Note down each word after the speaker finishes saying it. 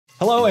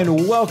Hello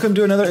and welcome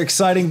to another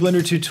exciting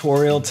Blender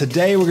tutorial.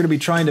 Today we're going to be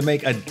trying to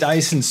make a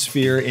Dyson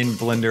Sphere in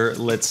Blender.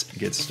 Let's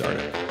get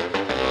started.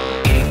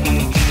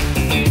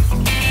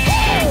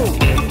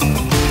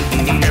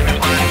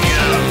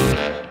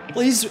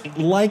 Please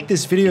like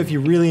this video if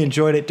you really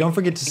enjoyed it. Don't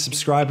forget to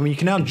subscribe, and you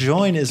can now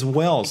join as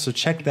well. So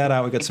check that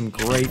out. We got some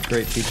great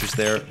features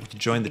there. To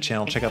join the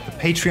channel, check out the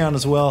Patreon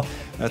as well.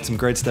 Got some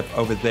great stuff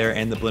over there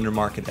and the Blender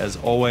market as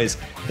always.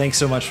 Thanks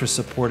so much for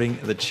supporting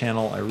the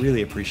channel. I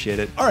really appreciate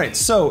it. All right,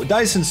 so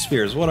Dyson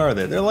Spheres, what are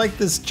they? They're like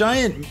this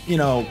giant,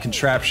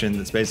 contraption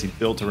that's basically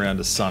built around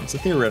a sun. It's a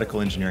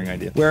theoretical engineering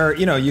idea where,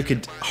 you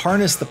could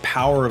harness the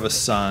power of a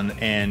sun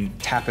and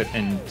tap it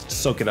and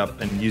soak it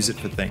up and use it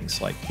for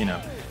things like,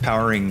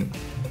 powering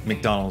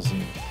McDonald's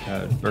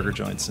and burger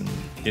joints and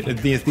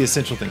the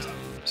essential things.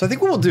 So I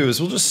think what we'll do is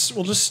we'll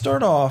just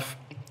start off.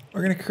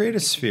 We're gonna create a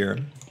sphere,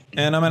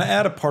 and I'm gonna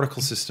add a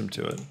particle system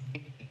to it.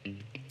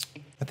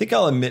 I think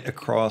I'll emit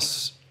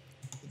across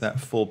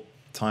that full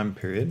time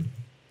period.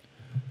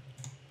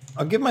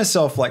 I'll give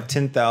myself like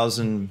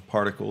 10,000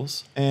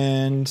 particles,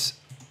 and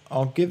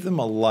I'll give them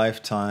a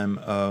lifetime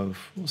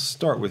of, we'll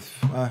start with,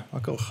 I'll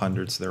go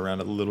hundreds, so they're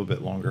around a little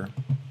bit longer.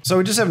 So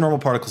we just have a normal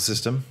particle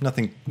system,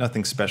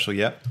 nothing special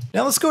yet.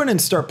 Now let's go ahead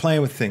and start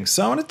playing with things.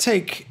 So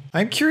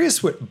I'm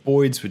curious what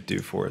Boids would do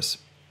for us.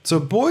 So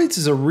Boids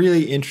is a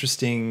really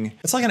interesting,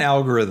 it's like an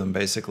algorithm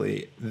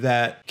basically,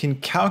 that can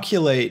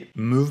calculate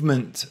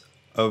movement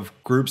of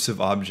groups of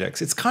objects.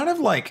 It's kind of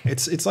like,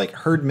 it's like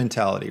herd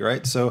mentality,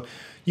 right? So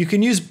you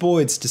can use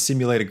Boids to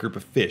simulate a group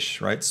of fish,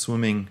 right?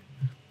 Swimming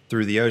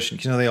through the ocean.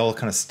 They all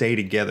kind of stay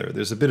together.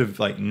 There's a bit of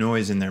like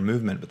noise in their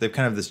movement, but they've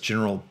kind of this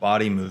general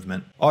body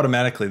movement.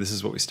 Automatically, this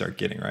is what we start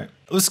getting, right?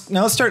 Let's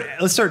start,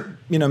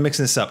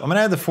 mixing this up. I'm gonna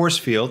add the force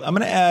field. I'm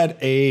gonna add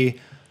a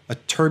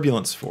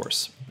turbulence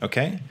force,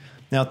 okay?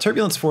 Now,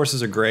 turbulence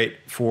forces are great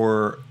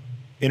for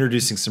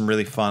introducing some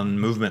really fun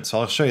movement,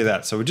 so I'll show you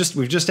that. So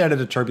we've just added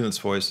a turbulence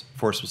force.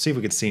 We'll see if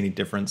we can see any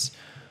difference.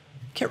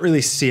 Can't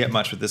really see it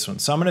much with this one.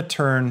 So I'm gonna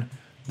turn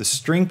the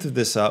strength of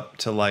this up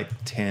to like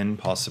 10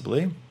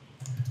 possibly.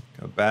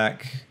 Go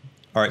back.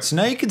 All right, so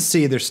now you can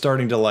see they're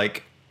starting to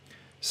like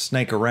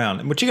snake around.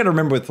 And what you gotta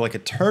remember with like a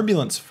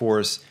turbulence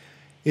force,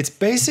 it's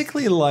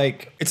basically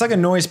like, it's like a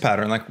noise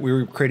pattern, like we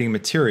were creating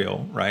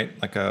material, right?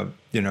 Like a,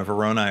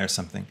 Veroni or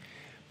something.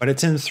 But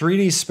it's in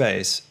 3D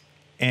space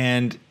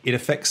and it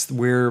affects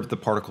where the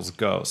particles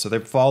go. So they're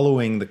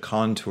following the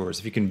contours.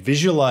 If you can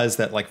visualize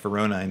that like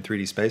Veroni in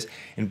 3D space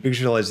and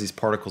visualize these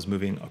particles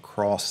moving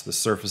across the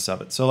surface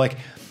of it. So like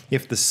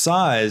if the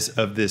size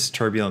of this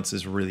turbulence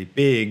is really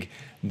big,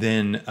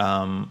 then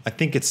I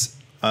think it's,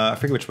 I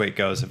forget which way it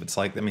goes. If it's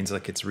like, that means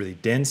like it's really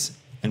dense.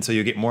 And so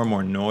you get more and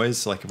more noise.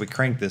 So like if we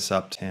crank this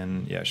up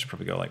 10, yeah, I should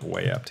probably go like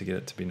way up to get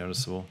it to be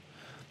noticeable.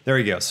 There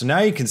we go. So now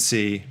you can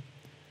see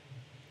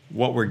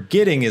what we're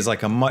getting is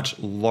like a much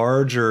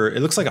larger, it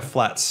looks like a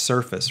flat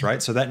surface,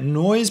 right? So that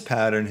noise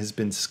pattern has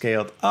been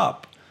scaled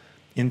up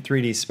in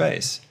 3D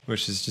space,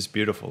 which is just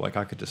beautiful. Like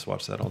I could just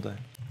watch that all day.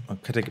 I'll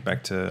take it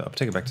back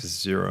to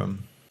 0.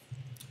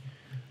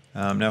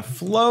 Now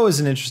flow is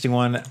an interesting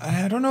one.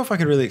 I don't know if I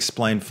could really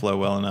explain flow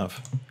well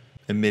enough.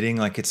 Emitting,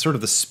 like it's sort of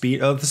the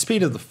speed of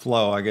the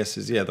flow, I guess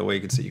is, yeah, the way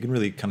you can see. You can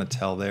really kind of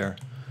tell there.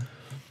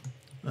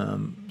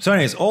 So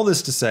anyways, all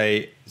this to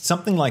say,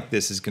 something like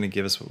this is going to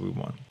give us what we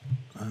want.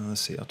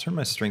 Let's see, I'll turn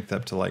my strength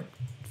up to like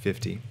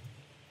 50.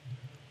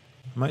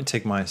 I might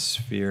take my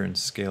sphere and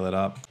scale it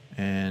up.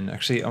 And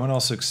actually, I want to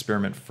also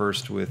experiment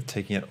first with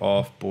taking it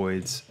off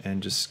Boids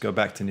and just go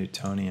back to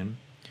Newtonian.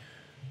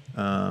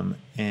 And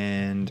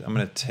I'm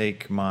going to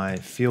take my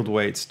field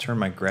weights, turn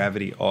my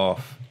gravity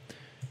off.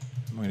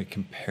 I'm going to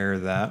compare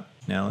that.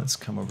 Now let's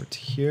come over to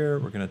here.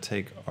 We're going to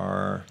take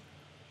the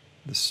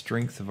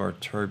strength of our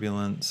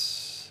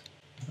turbulence,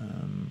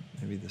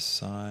 maybe the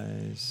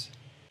size.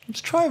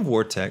 Let's try a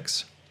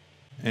vortex,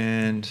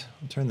 and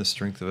I'll turn the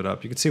strength of it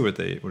up. You can see what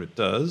it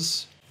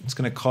does. It's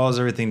going to cause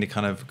everything to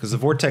kind of, because the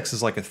vortex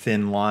is like a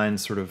thin line,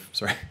 sort of.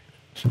 Sorry.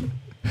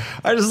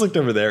 I just looked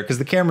over there because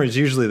the camera is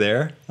usually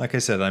there. Like I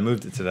said, I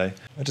moved it today.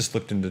 I just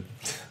looked into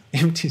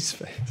empty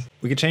space.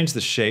 We could change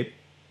the shape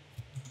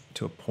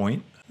to a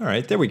point. All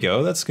right, there we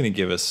go. That's going to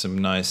give us some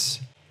nice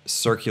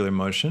circular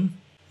motion.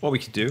 What we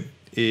could do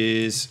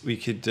is we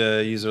could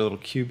use our little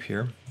cube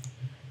here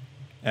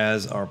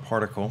as our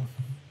particle.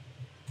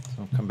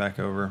 So I'll come back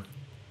over,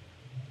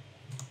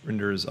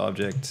 render as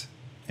object,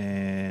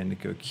 and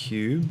go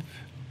cube.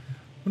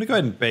 I'm going to go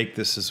ahead and bake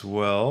this as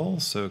well.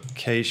 So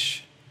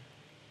cache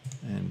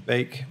and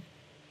bake,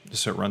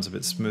 just so it runs a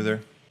bit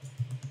smoother.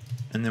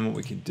 And then what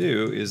we can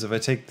do is if I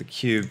take the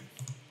cube,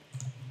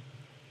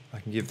 I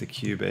can give the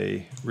cube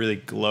a really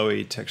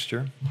glowy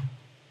texture,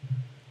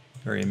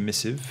 very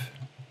emissive.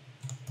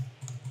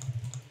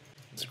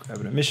 Let's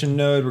grab an emission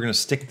node. We're going to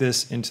stick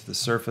this into the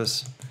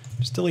surface.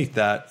 Just delete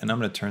that, and I'm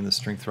going to turn the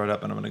strength right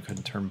up, and I'm going to go ahead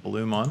and turn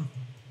bloom on.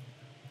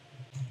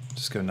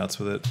 Just go nuts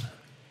with it.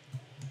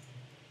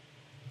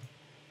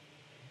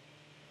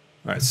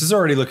 All right, this is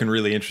already looking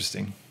really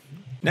interesting.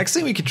 Next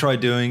thing we could try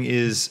doing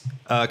is,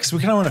 because we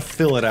kind of want to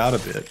fill it out a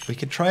bit, we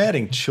could try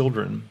adding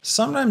children.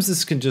 Sometimes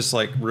this can just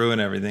like ruin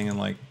everything and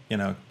like, you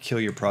know, kill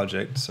your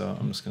project. So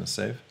I'm just going to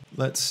save.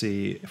 Let's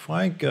see. If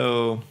I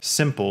go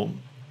simple,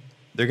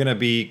 they're going to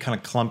be kind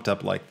of clumped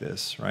up like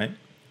this, right?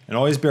 And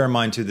always bear in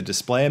mind too, the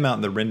display amount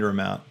and the render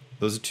amount,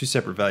 those are two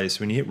separate values.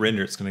 So when you hit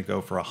render, it's going to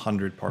go for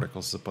 100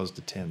 particles as opposed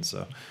to 10.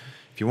 So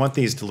if you want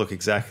these to look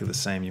exactly the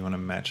same, you want to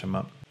match them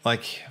up.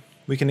 Like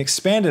we can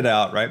expand it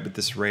out, right? With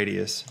this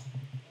radius.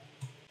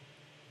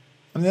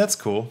 I mean, that's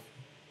cool.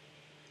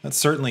 That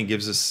certainly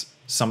gives us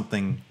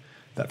something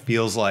that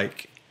feels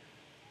like,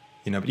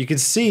 you know, but you can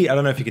see, I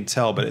don't know if you can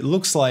tell, but it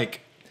looks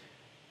like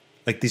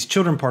these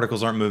children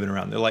particles aren't moving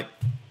around. They're like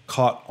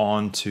caught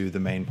onto the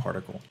main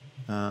particle.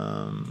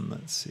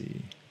 Let's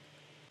see.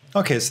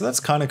 Okay, so that's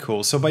kind of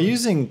cool. So by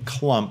using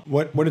clump,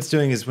 what it's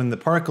doing is when the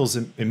particles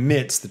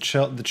emits, the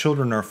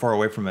children are far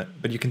away from it.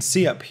 But you can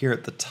see up here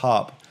at the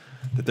top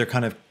that they're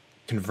kind of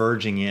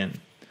converging in.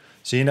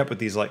 So you end up with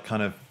these like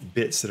kind of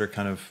bits that are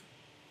kind of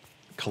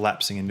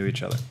collapsing into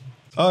each other.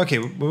 Oh, okay,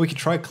 well, we could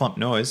try clump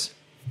noise.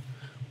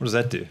 What does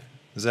that do?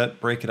 Does that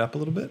break it up a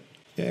little bit?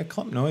 Yeah,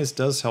 clump noise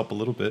does help a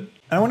little bit. And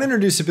I want to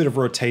introduce a bit of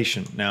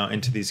rotation now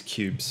into these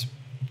cubes.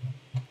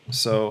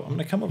 So I'm going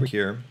to come over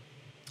here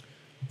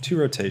to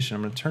rotation.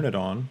 I'm going to turn it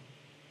on.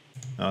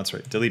 Oh, that's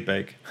right. Delete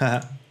bake.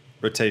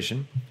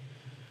 Rotation.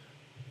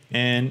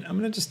 And I'm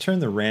going to just turn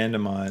the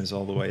randomize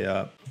all the way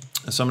up.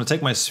 So I'm going to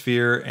take my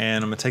sphere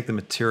and I'm going to take the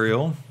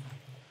material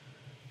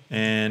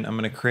and I'm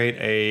going to create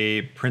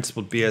a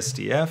principled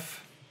BSDF,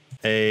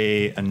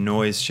 a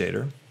noise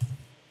shader.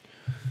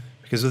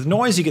 Because with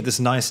noise, you get this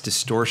nice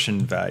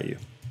distortion value.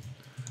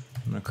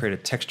 I'm going to create a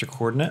texture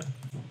coordinate,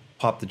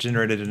 pop the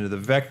generated into the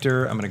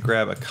vector. I'm going to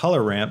grab a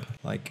color ramp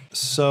like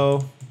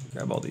so.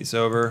 Grab all these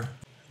over.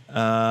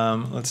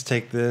 Let's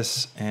take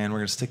this and we're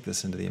going to stick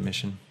this into the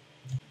emission.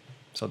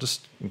 So I'll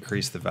just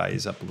increase the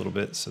values up a little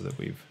bit so that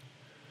we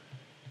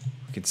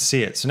can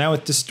see it. So now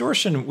with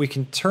distortion, we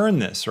can turn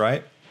this,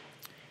 right?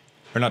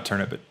 Or not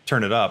turn it, but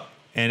turn it up.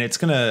 And it's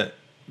going to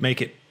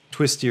make it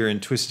twistier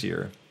and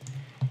twistier.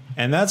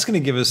 And that's going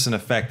to give us an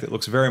effect that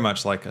looks very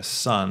much like a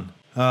sun.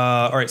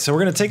 All right, so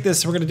we're going to take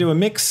this, we're going to do a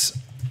mix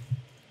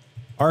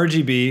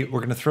RGB. We're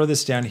going to throw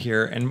this down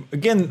here. And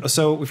again,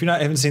 so if you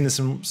haven't seen this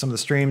in some of the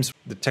streams,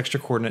 the texture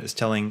coordinate is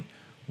telling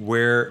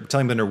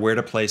Blender where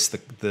to place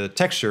the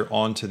texture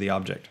onto the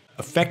object.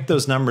 Affect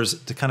those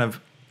numbers to kind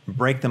of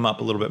break them up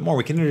a little bit more.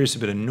 We can introduce a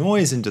bit of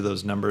noise into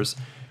those numbers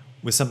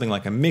with something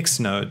like a mix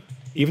node.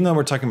 Even though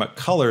we're talking about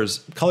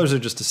colors, colors are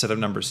just a set of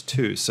numbers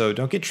too. So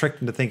don't get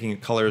tricked into thinking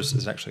colors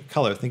is actually a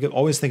color.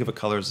 Always think of a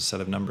color as a set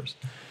of numbers.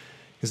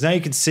 Because now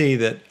you can see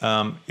that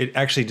it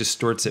actually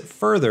distorts it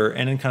further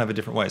and in kind of a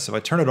different way. So if I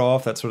turn it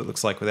off, that's what it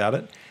looks like without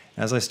it.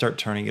 As I start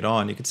turning it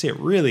on, you can see it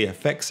really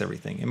affects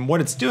everything. And what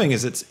it's doing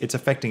is it's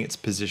affecting its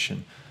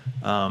position.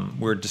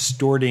 We're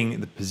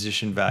distorting the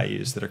position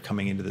values that are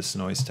coming into this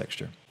noise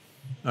texture.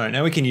 All right,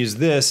 now we can use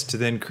this to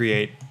then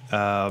create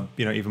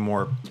even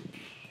more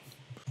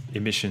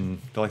emission.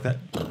 Go like that.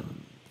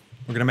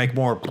 We're gonna make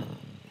more.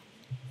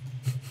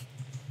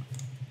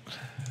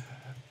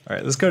 All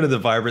right, let's go to the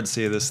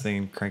vibrancy of this thing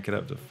and crank it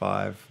up to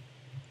 5.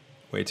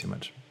 Way too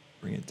much.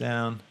 Bring it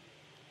down.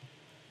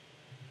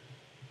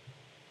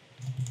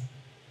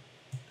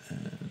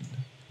 And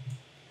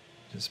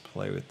just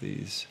play with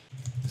these.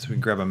 So we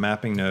can grab a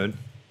mapping node.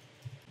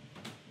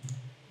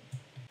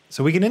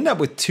 So we can end up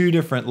with 2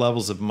 different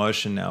levels of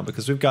motion now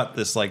because we've got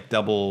this like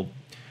we've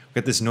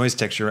got this noise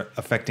texture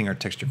affecting our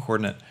texture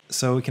coordinate.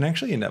 So we can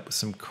actually end up with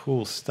some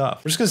cool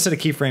stuff. We're just gonna set a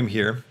keyframe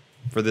here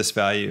for this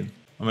value.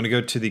 I'm gonna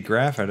go to the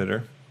graph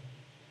editor,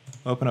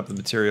 open up the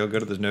material, go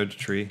to the node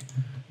tree,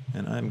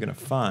 and I'm gonna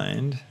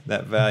find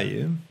that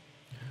value.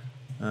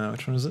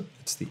 Which one is it?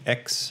 It's the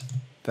X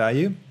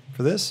value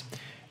for this.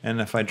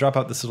 And if I drop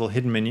out this little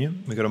hidden menu,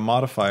 we go to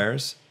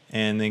modifiers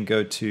and then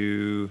go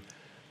to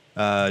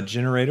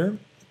generator.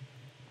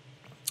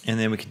 And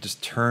then we can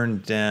just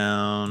turn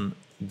down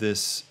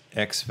this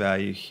X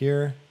value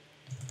here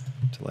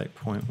to like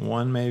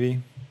 0.1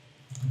 maybe,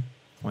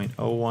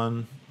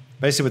 0.01.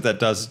 Basically what that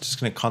does is just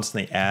going to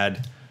constantly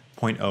add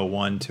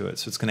 0.01 to it.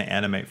 So it's going to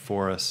animate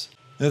for us.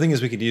 The other thing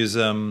is we could use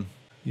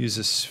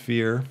a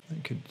sphere.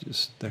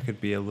 That could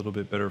be a little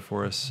bit better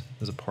for us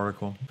as a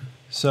particle.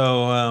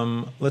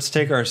 So let's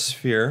take our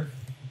sphere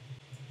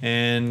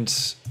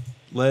and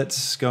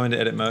let's go into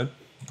edit mode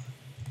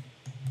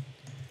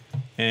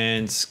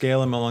and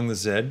scale them along the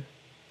Z,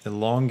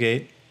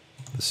 elongate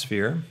the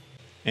sphere.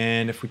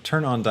 And if we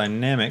turn on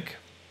dynamic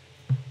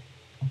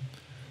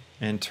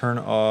and turn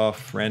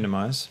off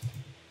randomize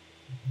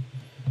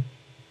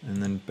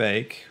and then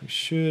bake, we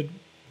should,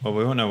 well,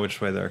 we won't know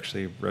which way they're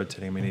actually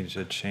rotating. We need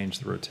to change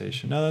the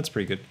rotation. No, that's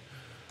pretty good.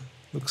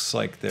 Looks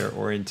like they're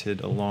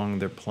oriented along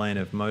their plane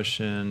of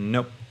motion.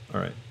 Nope.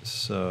 All right,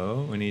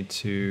 so we need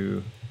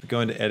to go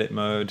into edit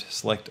mode,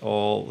 select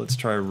all. Let's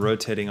try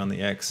rotating on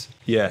the X.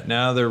 Yeah,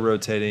 now they're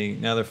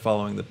rotating. Now they're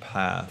following the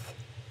path.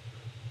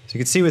 So you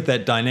can see with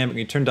that dynamic, when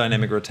you turn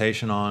dynamic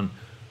rotation on,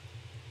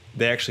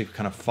 they actually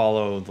kind of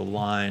follow the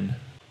line.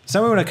 So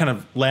now we want to kind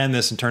of land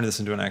this and turn this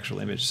into an actual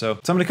image. So I'm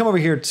going to come over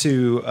here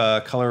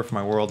to color for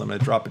my world. I'm going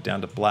to drop it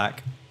down to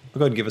black. I'll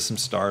go ahead and give us some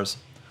stars.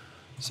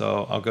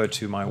 So I'll go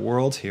to my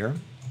world here,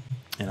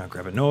 and I'll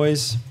grab a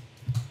noise,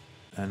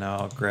 and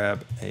I'll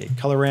grab a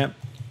color ramp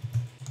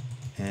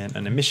and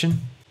an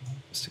emission.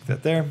 Stick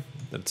that there.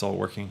 That's all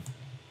working.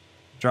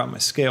 Drop my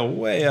scale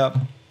way up.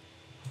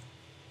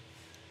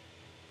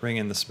 Bring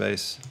in the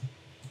space.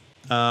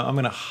 I'm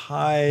going to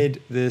hide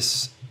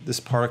this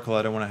particle.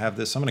 I don't want to have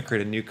this. So I'm going to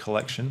create a new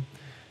collection,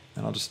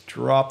 and I'll just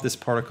drop this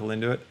particle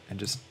into it and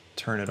just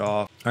turn it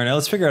off. All right, now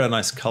let's figure out a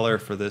nice color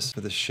for this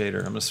shader.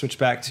 I'm going to switch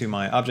back to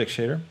my object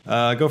shader.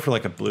 Go for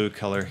like a blue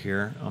color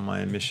here on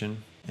my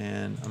emission,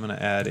 and I'm going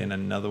to add in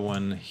another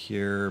one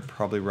here,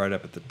 probably right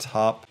up at the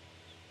top.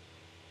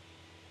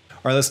 All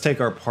right, let's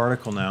take our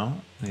particle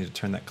now. I need to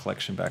turn that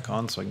collection back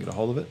on so I can get a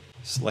hold of it.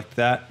 Select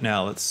that.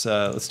 Now let's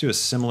do a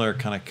similar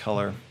kind of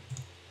color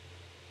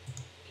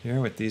here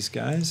with these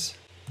guys.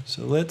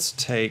 So let's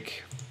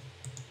take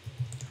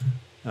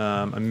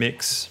a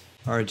mix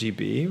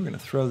RGB. We're going to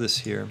throw this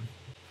here.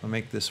 I'll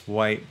make this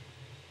white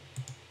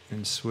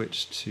and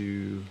switch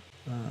to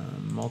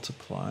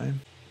multiply.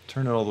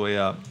 Turn it all the way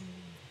up.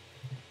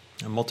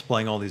 I'm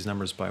multiplying all these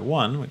numbers by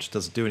 1, which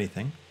doesn't do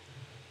anything.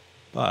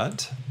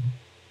 But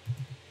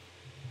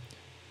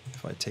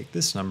if I take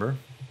this number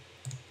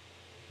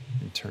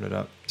and turn it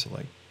up to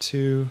like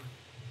 2,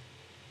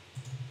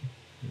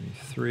 maybe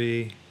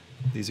 3,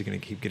 these are going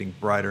to keep getting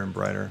brighter and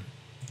brighter.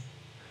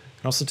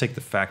 And also take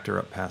the factor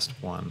up past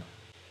 1.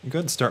 Go ahead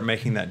and start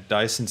making that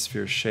Dyson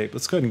Sphere shape.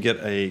 Let's go ahead and get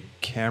a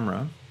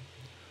camera.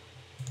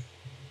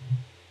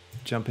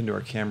 Jump into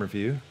our camera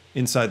view.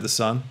 Inside the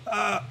sun.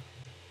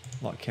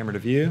 Lock camera to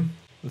view.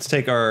 Let's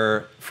take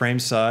our frame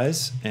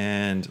size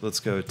and let's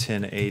go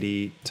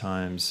 1080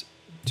 times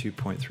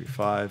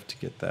 2.35 to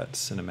get that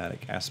cinematic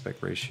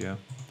aspect ratio.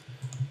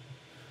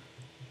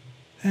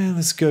 And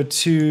let's go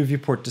to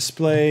viewport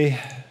display.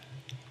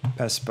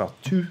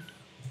 Passepartout.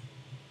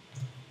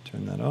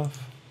 Turn that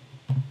off.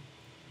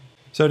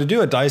 So to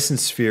do a Dyson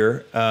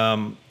Sphere,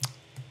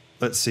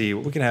 let's see,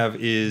 what we can have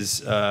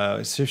is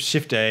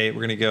Shift A, we're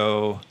going to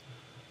go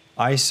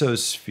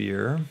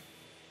isosphere.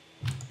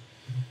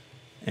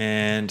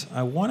 And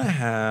I want to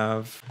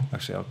have,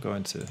 actually I'll go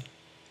into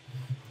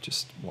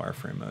just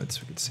wireframe mode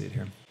so we can see it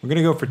here. We're going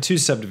to go for 2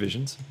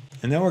 subdivisions.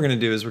 And then what we're going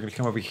to do is we're going to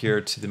come over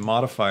here to the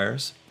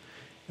modifiers.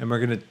 And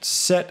we're going to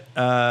set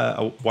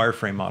a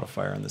wireframe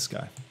modifier on this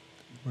guy.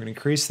 We're going to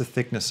increase the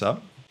thickness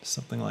up,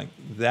 something like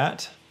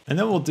that. And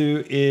then what we'll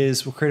do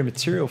is we'll create a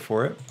material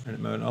for it.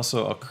 And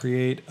also I'll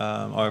create,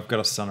 oh, I've got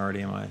a sun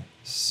already in my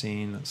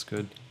scene. That's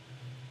good.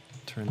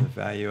 Turn the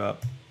value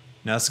up.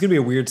 Now it's going to be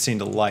a weird scene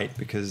to light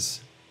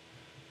because,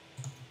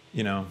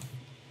 you know,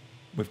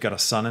 we've got a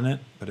sun in it,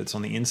 but it's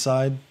on the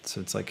inside. So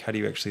it's like, how do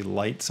you actually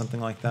light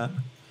something like that?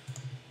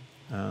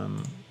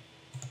 We'll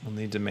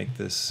need to make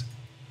this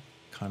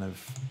kind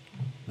of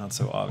not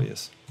so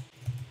obvious.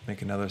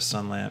 Make another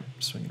sun lamp,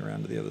 swing it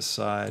around to the other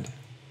side.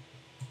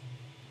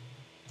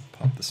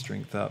 Pop the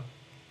strength up.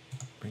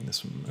 Bring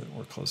this one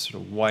more closer to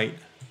white.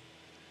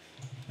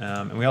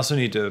 And we also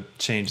need to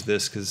change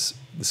this because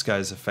this guy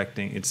is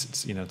affecting,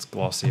 it's you know, it's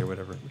glossy or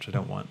whatever, which I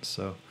don't want.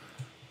 So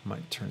I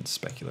might turn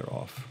specular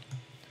off.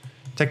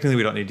 Technically,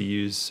 we don't need to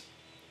use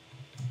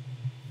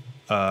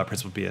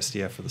principal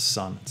BSDF for the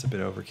sun. It's a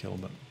bit overkill,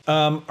 but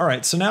all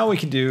right. So now what we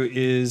can do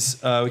is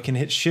we can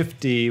hit Shift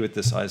D with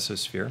this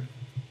isosphere,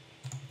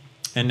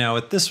 and now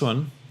with this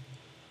one,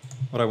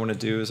 what I want to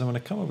do is I'm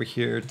going to come over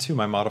here to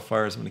my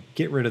modifiers. I'm going to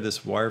get rid of this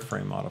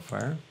wireframe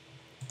modifier,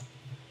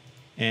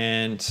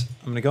 and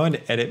I'm going to go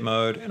into edit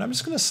mode, and I'm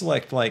just going to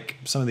select like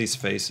some of these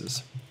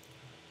faces.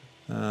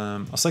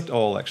 I'll select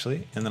all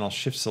actually, and then I'll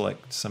shift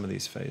select some of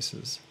these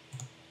faces.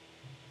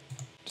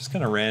 Just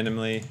kind of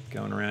randomly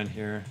going around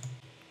here.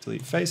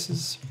 Delete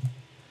faces.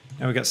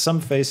 Now we've got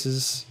some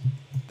faces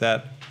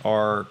that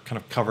are kind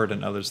of covered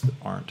and others that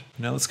aren't.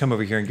 Now let's come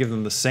over here and give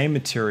them the same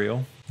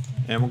material.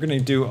 And we're going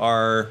to do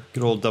our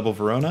good old double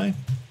Voronoi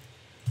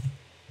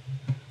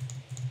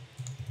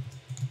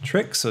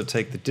trick. So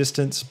take the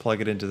distance, plug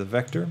it into the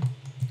vector.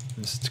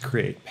 This is to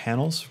create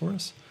panels for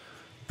us.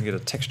 We get a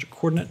texture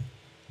coordinate,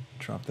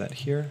 drop that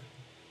here,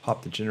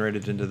 pop the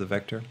generated into the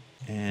vector.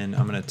 And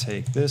I'm going to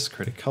take this,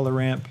 create a color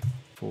ramp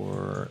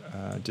for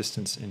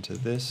distance into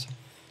this.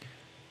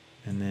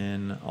 And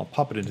then I'll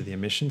pop it into the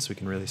emission so we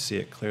can really see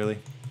it clearly.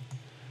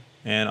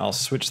 And I'll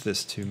switch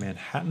this to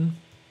Manhattan.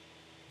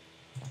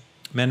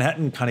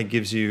 Manhattan kind of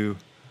gives you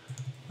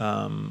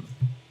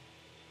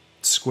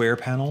square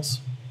panels,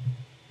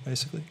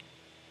 basically.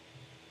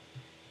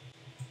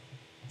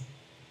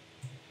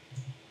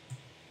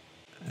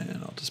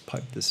 And I'll just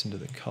pipe this into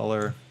the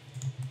color.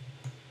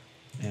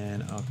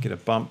 And I'll get a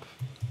bump.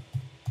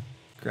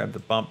 Grab the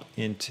bump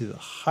into the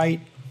height.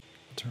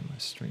 Turn my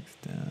strength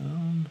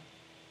down.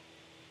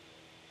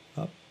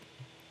 Up.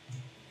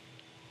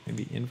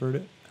 Maybe invert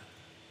it.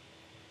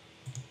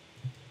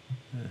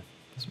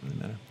 Doesn't really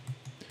matter.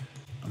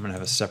 I'm going to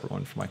have a separate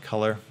one for my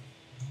color.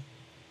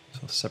 So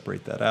I'll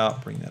separate that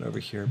out, bring that over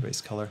here, base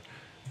color.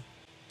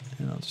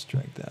 And I'll just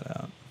drag that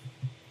out.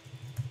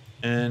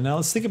 And now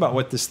let's think about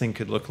what this thing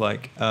could look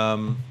like.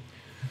 I'm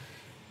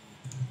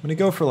gonna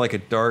go for like a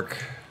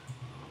dark,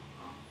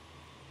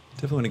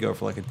 definitely gonna go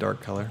for like a dark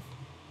color.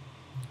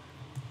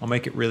 I'll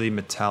make it really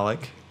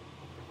metallic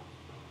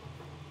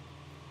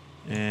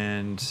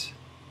and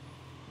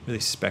really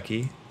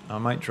specky. I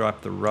might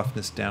drop the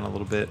roughness down a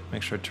little bit,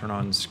 make sure I turn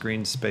on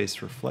screen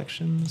space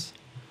reflections.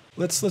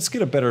 Let's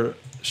get a better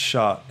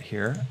shot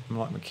here. I'm gonna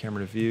lock my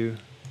camera to view.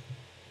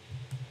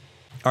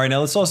 All right,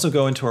 now let's also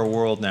go into our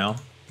world now.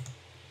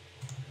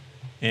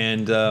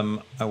 And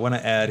I want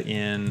to add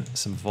in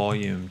some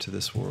volume to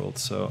this world.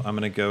 So I'm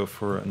going to go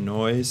for a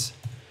noise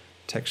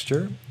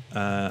texture,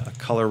 a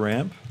color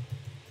ramp,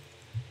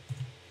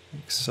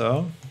 like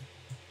so.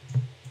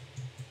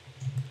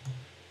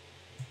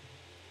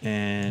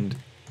 And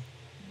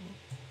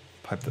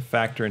pipe the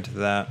factor into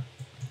that.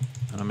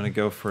 And I'm going to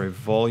go for a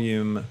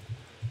volume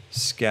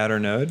scatter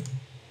node.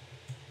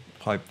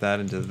 Pipe that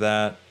into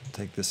that.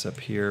 Take this up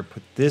here,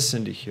 put this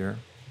into here.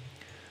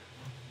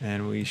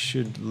 And we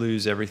should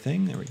lose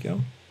everything. There we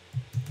go.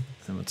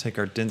 And we'll take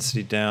our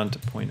density down to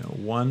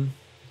 0.01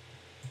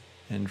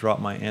 and drop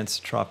my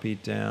anisotropy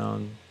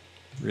down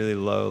really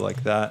low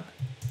like that.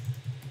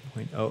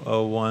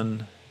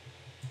 0.001.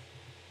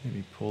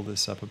 Maybe pull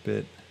this up a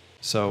bit.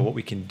 So what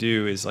we can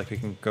do is like we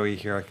can go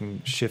here, I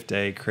can Shift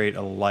A, create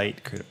a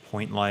light, create a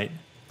point light,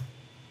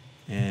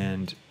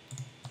 and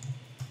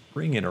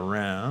bring it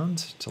around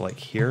to like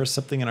here or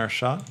something in our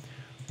shot.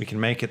 We can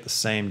make it the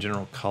same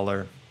general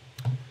color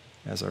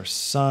as our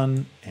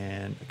sun,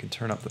 and I can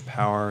turn up the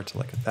power to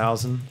like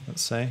 1000,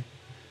 let's say,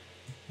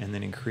 and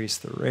then increase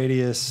the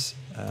radius.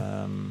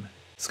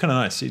 It's kind of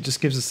nice. It just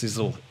gives us these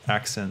little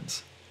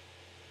accents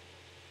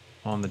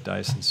on the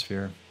Dyson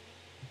Sphere.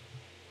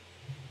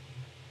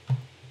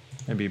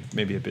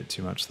 Maybe a bit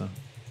too much though.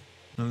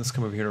 And let's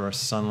come over here to our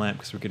sun lamp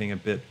because we're getting a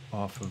bit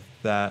off of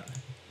that.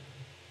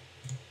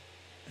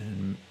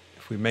 And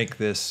if we make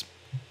this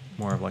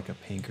more of like a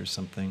pink or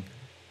something.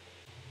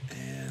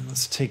 And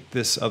let's take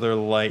this other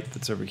light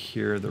that's over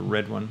here, the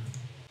red one.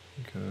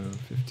 Go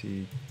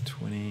 50,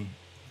 20.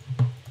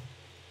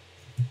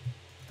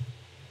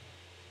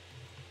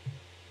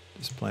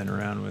 Just playing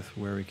around with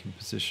where we can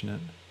position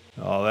it.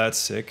 Oh, that's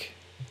sick.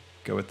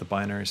 Go with the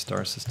binary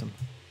star system.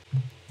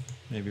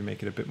 Maybe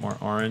make it a bit more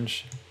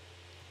orange.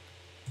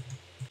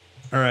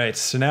 All right,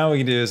 so now what we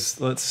can do is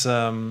let's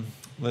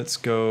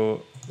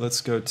go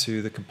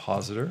to the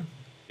compositor,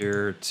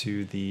 here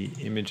to the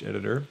image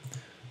editor.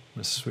 I'm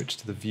going to switch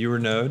to the viewer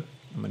node.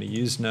 I'm going to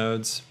use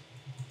nodes.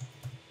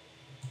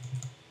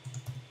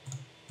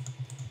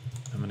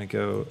 I'm going to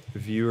go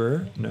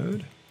viewer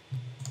node.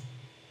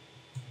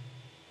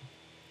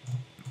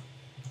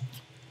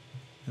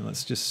 And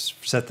let's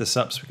just set this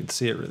up so we can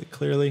see it really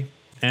clearly.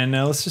 And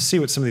now let's just see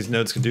what some of these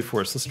nodes can do for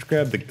us. Let's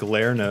grab the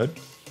glare node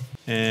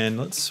and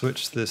let's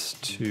switch this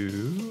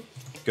to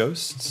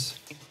ghosts.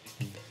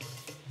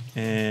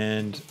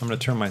 And I'm going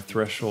to turn my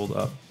threshold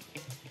up,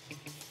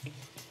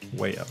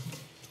 way up.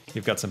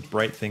 You've got some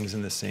bright things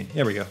in this scene.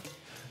 There we go.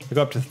 I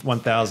go up to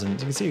 1000. You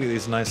can see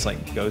these nice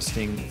like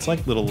ghosting. It's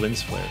like little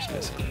lens flares,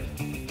 basically.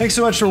 Thanks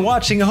so much for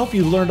watching. I hope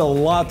you learned a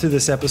lot through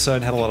this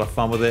episode, had a lot of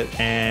fun with it,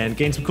 and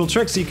gained some cool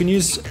tricks that you can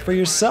use for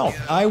yourself.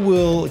 I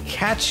will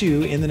catch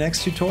you in the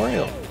next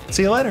tutorial.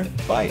 See you later.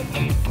 Bye.